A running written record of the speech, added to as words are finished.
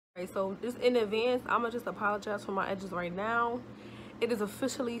Okay, so just in advance, I'm gonna just apologize for my edges right now. It is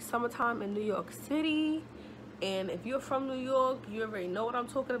officially summertime in New York City, and if you're from New York, you already know what I'm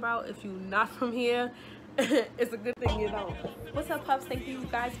talking about. If you're not from here, it's a good thing you don't. What's up, pups? Thank you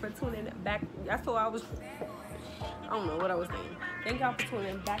guys for tuning back. That's what I don't know what I was saying. Thank y'all for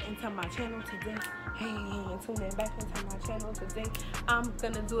tuning back into my channel today. Hey, tuning back into my channel today. I'm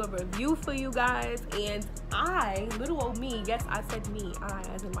gonna do a review for you guys, and little old me, yes, I said me, I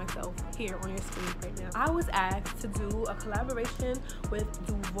as in myself, here on your screen right now. I was asked to do a collaboration with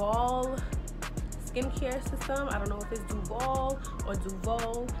Duvolle SpinCare System. I don't know if it's Duvolle or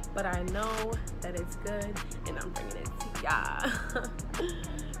Duvolle, but I know that it's good, and I'm bringing it to y'all.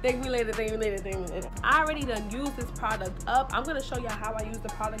 Thank me later, thank me later, thank me later. I already done used this product up. I'm gonna show y'all how I use the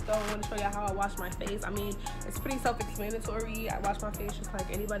product though. I'm gonna show y'all how I wash my face. I mean, it's pretty self-explanatory. I wash my face just like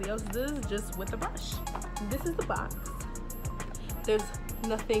anybody else does, just with a brush. This is the box. There's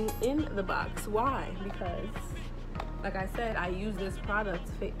nothing in the box. Why? Because, like I said, I use this product.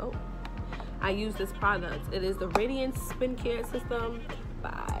 I use this product. It is the Radiance SpinCare System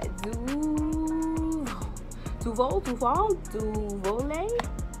by Duvolle.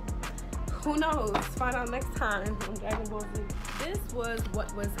 Who knows? Find out next time on Dragon Ball Z. This was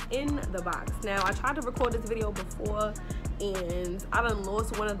what was in the box. Now, I tried to record this video before, and I done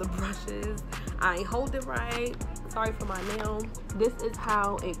lost one of the brushes. I ain't hold it right. Sorry for my nail. This is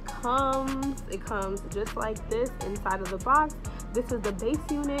how it comes. It comes just like this inside of the box. This is the base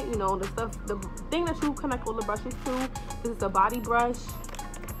unit, you know, the thing that you connect all the brushes to. This is a body brush.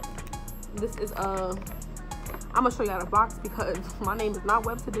 This is I'm gonna show y'all the box because my name is not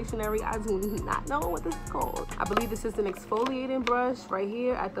Webster Dictionary. I do not know what this is called. I believe this is an exfoliating brush right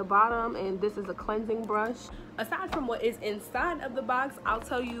here at the bottom, and this is a cleansing brush. Aside from what is inside of the box, I'll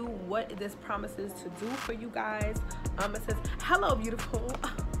tell you what this promises to do for you guys. It says, hello beautiful.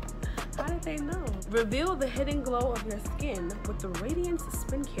 How did they know? Reveal the hidden glow of your skin with the Radiance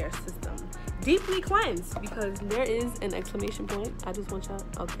SpinCare System. Deeply cleanse, because there is an exclamation point. I just want y'all,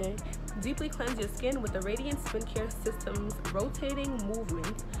 okay? Deeply cleanse your skin with the Radiance SpinCare System's rotating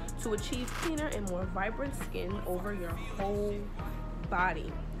movement to achieve cleaner and more vibrant skin over your whole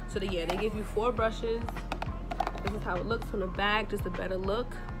body. So yeah, they give you 4 brushes. This is how it looks from the back, just a better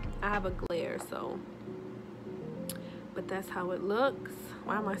look. I have a glare, so, but that's how it looks.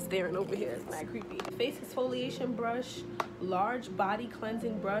 Why am I staring over here? It's not creepy. Face exfoliation brush, large body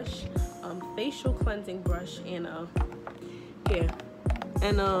cleansing brush, facial cleansing brush, and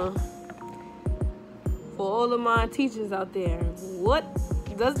for all of my teachers out there, what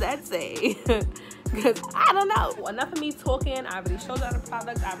does that say? Because I don't know. Enough of me talking. I already showed y'all the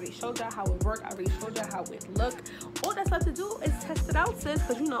product. I already showed y'all how it worked. I already showed y'all how it look. All that's left to do is test it out, sis,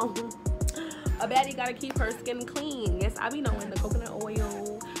 because you know, a baddie gotta keep her skin clean. Yes, I be knowing the coconut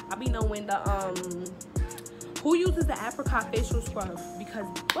oil. I be knowing the who uses the apricot facial scrub? Because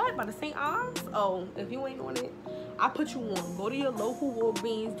what, by the St. Ives? Oh, if you ain't on it, I put you on. Go to your local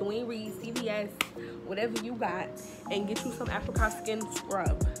Walgreens, Dwayne Reed, CVS, whatever you got, and get you some apricot skin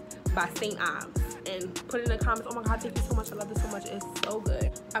scrub by St. Ives, and put it in the comments. Oh my god, thank you so much. I love this so much. It's so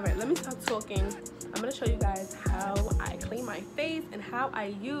good. All right, let me stop talking. I'm gonna show you guys how I clean my face and how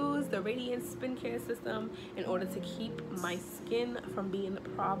I use the Radiance SpinCare System in order to keep my skin from being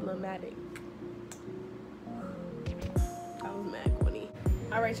problematic. That was mad corny.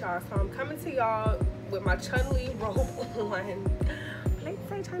 All right, y'all, so I'm coming to y'all with my Chun-Li robe on. Please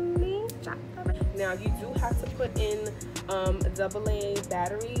say Chun-Li. Now, you do have to put in AA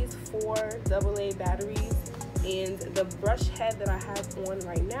batteries, 4 AA batteries. And the brush head that I have on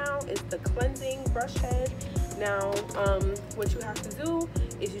right now is the cleansing brush head. Now, what you have to do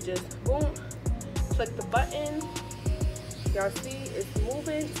is you just, boom, click the button. Y'all see it's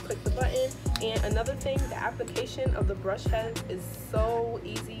moving, just click the button. And another thing, the application of the brush head is so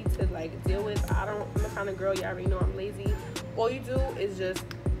easy to like deal with. I'm the kind of girl, y'all already know I'm lazy. All you do is just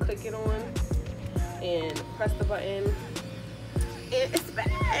click it on and press the button. And it's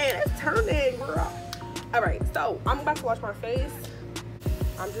bad, it's turning, girl. All right, so I'm about to wash my face.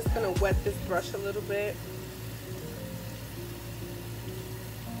 I'm just gonna wet this brush a little bit.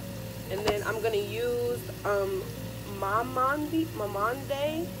 And then I'm gonna use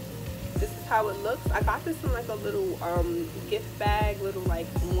Mamande. This is how it looks. I got this in like a little gift bag, little like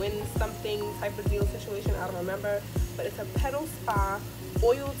win something type of deal situation, I don't remember. But it's a Petal Spa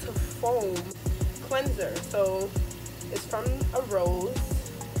oil to foam cleanser. So it's from a rose.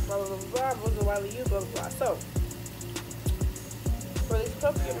 Blah blah blah blah, rose a while you, blah blah blah. So for this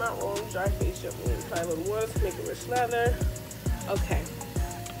cup, your mouth roll, dry face, your apply a little water to make it rich lather. Okay.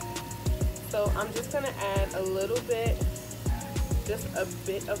 So I'm just gonna add a little bit just a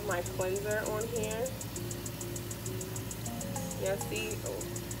bit of my cleanser on here. Yeah, see? Oh.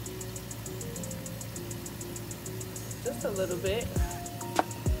 Just a little bit.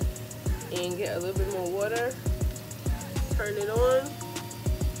 And get a little bit more water. Turn it on.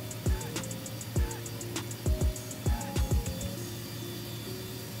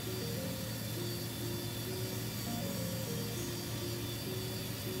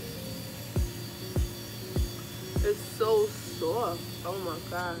 It's so soft. Oh my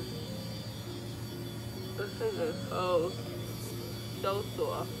god. This thing is so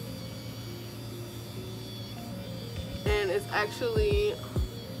soft. And it's actually,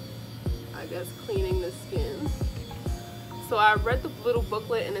 I guess, cleaning the skin. So I read the little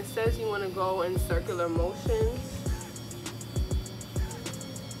booklet and it says you want to go in circular motions.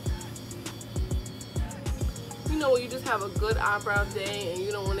 You know, when you just have a good eyebrow day and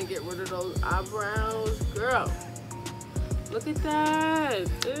you don't want to get rid of those eyebrows, girl. Look at that.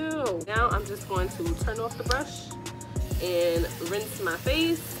 Ew. Now I'm just going to turn off the brush and rinse my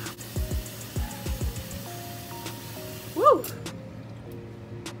face. Woo!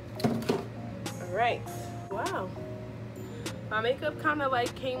 Alright. Wow. My makeup kind of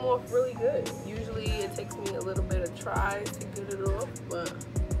like came off really good. Usually it takes me a little bit of try to get it off, but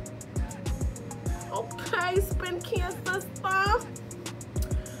okay, SpinCare System.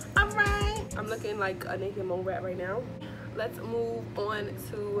 Alright. I'm looking like a naked mole rat right now. Let's move on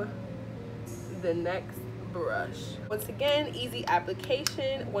to the next brush. Once again, easy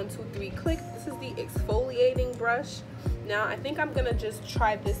application. 1, 2, 3 click. This is the exfoliating brush. Now I think I'm gonna just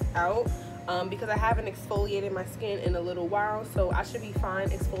try this out because I haven't exfoliated my skin in a little while, so I should be fine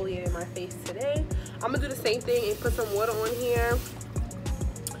exfoliating my face today. I'm gonna do the same thing and put some water on here,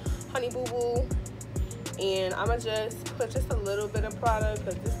 honey boo boo, and I'm gonna just put just a little bit of product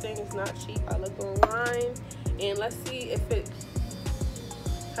because this thing is not cheap. I looked online, and let's see if it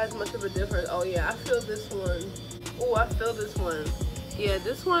has much of a difference. Oh yeah, I feel this one. Oh, I feel this one. Yeah,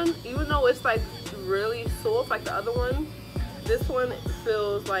 this one, even though it's like really soft like the other one, this one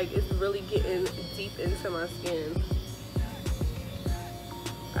feels like it's really getting deep into my skin.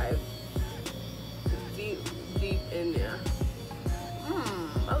 Alright, deep in there.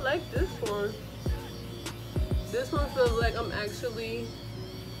 I like this one. This one feels like I'm actually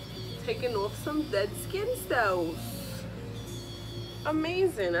taking off some dead skin cells.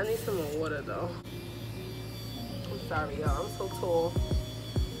 Amazing. I need some more water though. I'm sorry y'all, I'm so tall.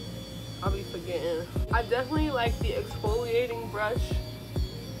 I'll be forgetting. I definitely like the exfoliating brush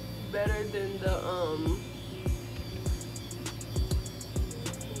better than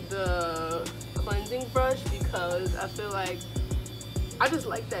the cleansing brush because I feel like I just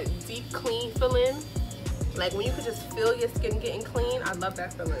like that deep clean feeling. Like when you could just feel your skin getting clean, I love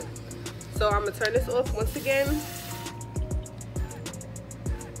that feeling. So I'm gonna turn this off once again.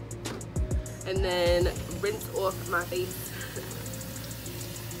 And then rinse off my face.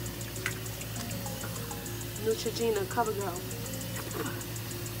 Neutrogena CoverGirl.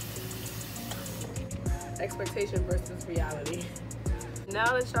 Expectation versus reality.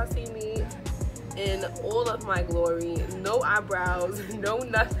 Now that y'all see me in all of my glory, no eyebrows, no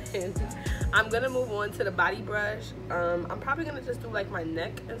nothing, I'm gonna move on to the body brush. I'm probably gonna just do like my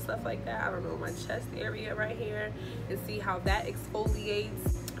neck and stuff like that. I don't know, my chest area right here, and see how that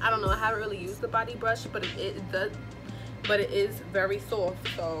exfoliates. I don't know, I haven't really used the body brush, but it does, but it is very soft,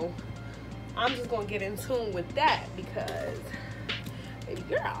 so I'm just gonna get in tune with that because, baby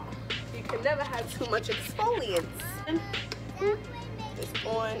girl, you can never have too much exfoliants. It's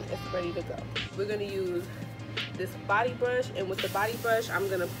on, it's ready to go. We're gonna use this body brush, and with the body brush, I'm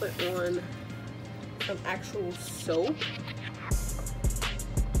gonna put on some actual soap,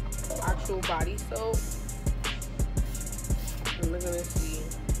 actual body soap, and we're gonna see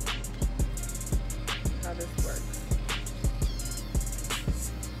how this works.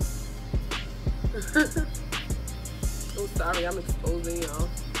 Oh, sorry, I'm exposing y'all.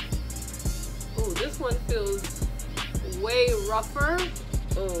 Oh, this one feels way rougher.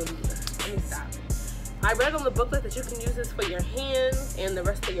 Let me stop. I read on the booklet that you can use this for your hands and the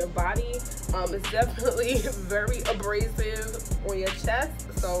rest of your body. It's definitely very abrasive on your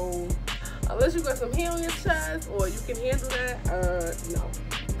chest, so unless you got some hair on your chest or you can handle that, no.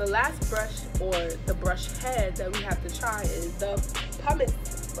 The last brush, or the brush head that we have to try, is the pumice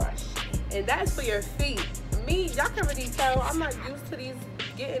brush, and that's for your feet. Me, y'all can really tell I'm not used to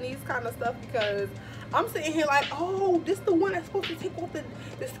getting these kind of stuff because I'm sitting here like, oh, this the one that's supposed to take off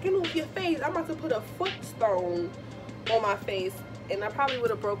the skin off your face. I'm about to put a foot stone on my face, and I probably would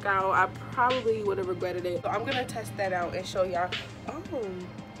have broke out. I probably would have regretted it. So I'm gonna test that out and show y'all. Oh,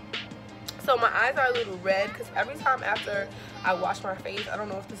 So my eyes are a little red because every time after I wash my face, I don't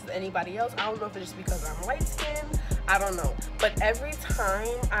know if this is anybody else, I don't know if it's just because I'm light skinned, I don't know, but every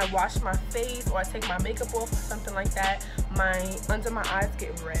time I wash my face or I take my makeup off or something like that, under my eyes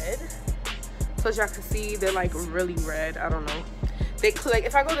get red. So as y'all can see, they're like really red. I don't know, they like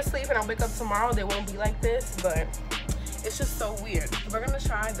if I go to sleep and I wake up tomorrow, they won't be like this, but it's just so weird. We're gonna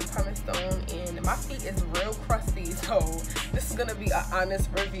try the pumice stone, and my feet is real crusty, so this is gonna be an honest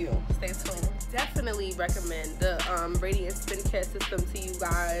review. Stay tuned. Definitely recommend the Radiance SpinCare System to you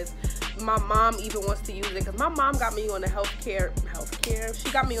guys. My mom even wants to use it because my mom got me on a healthcare.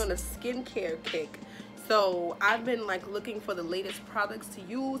 She got me on a skincare kick. So I've been like looking for the latest products to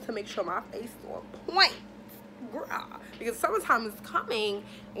use to make sure my face is on point. Because summertime is coming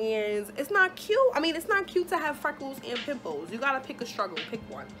and it's not cute. I mean, it's not cute to have freckles and pimples. You gotta pick a struggle, pick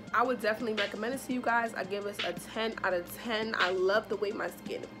one. I would definitely recommend it to you guys. I give this a 10 out of 10. I love the way my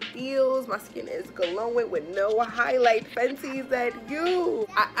skin feels. My skin is glowing with no highlight Fenties that you.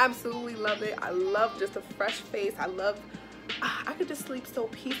 I absolutely love it. I love just a fresh face. I could just sleep so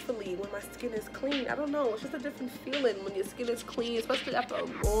peacefully when my skin is clean. I don't know, it's just a different feeling when your skin is clean, especially after a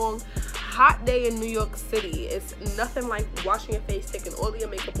long hot day in New York City. It's nothing like washing your face, taking all your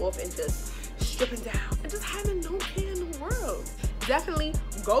makeup off and just stripping down and just having no care in the world. Definitely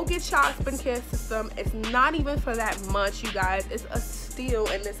go get y'all SpinCare System. It's not even for that much, you guys. It's a steal,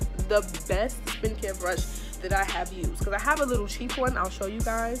 and it's the best skincare brush that I have used, because I have a little cheap one. I'll show you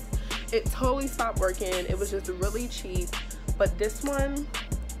guys. It totally stopped working. It was just really cheap. But this one,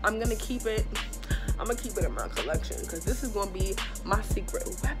 I'm gonna keep it. I'm gonna keep it in my collection because this is gonna be my secret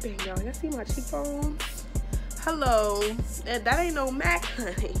weapon, y'all. Y'all see my cheekbones? Hello, and that ain't no MAC,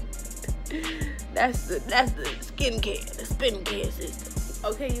 honey. That's the skincare, the SpinCare System.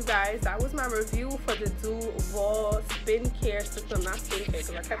 Okay, you guys, that was my review for the Duvolle SpinCare System, not skincare,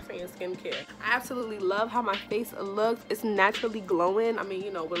 because I kept saying skincare. I absolutely love how my face looks. It's naturally glowing. I mean,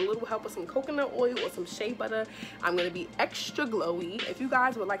 you know, with a little help of some coconut oil or some shea butter, I'm going to be extra glowy. If you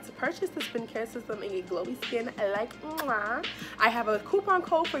guys would like to purchase the SpinCare System and get glowy skin like mwah, I have a coupon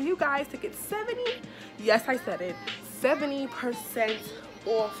code for you guys to get 70%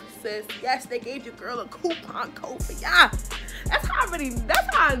 off, sis. Yes, they gave your girl a coupon code for y'all. That's how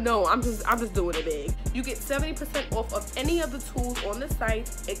I know I'm just doing it big. You get 70% off of any of the tools on the site,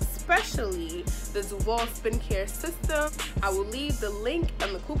 especially the Duvolle SpinCare System. I will leave the link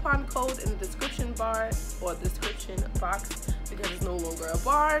and the coupon code in the description bar or description box because it's no longer a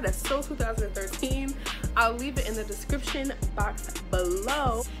bar. That's so 2013. I'll leave it in the description box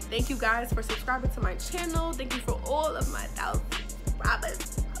below. Thank you guys for subscribing to my channel. Thank you for all of my 1,000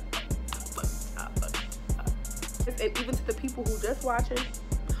 subscribers. And even to the people who just watching,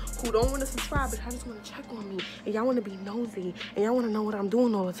 who don't want to subscribe, but I just want to check on me, and y'all want to be nosy, and y'all want to know what I'm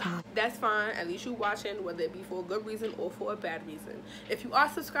doing all the time. That's fine. At least you watching, whether it be for a good reason or for a bad reason. If you are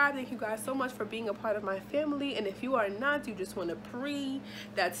subscribed, thank you guys so much for being a part of my family. And if you are not, you just want to pray,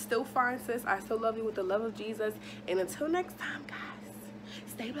 that's still fine, sis. I still love you with the love of Jesus. And until next time, guys,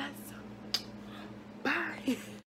 stay blessed. Bye.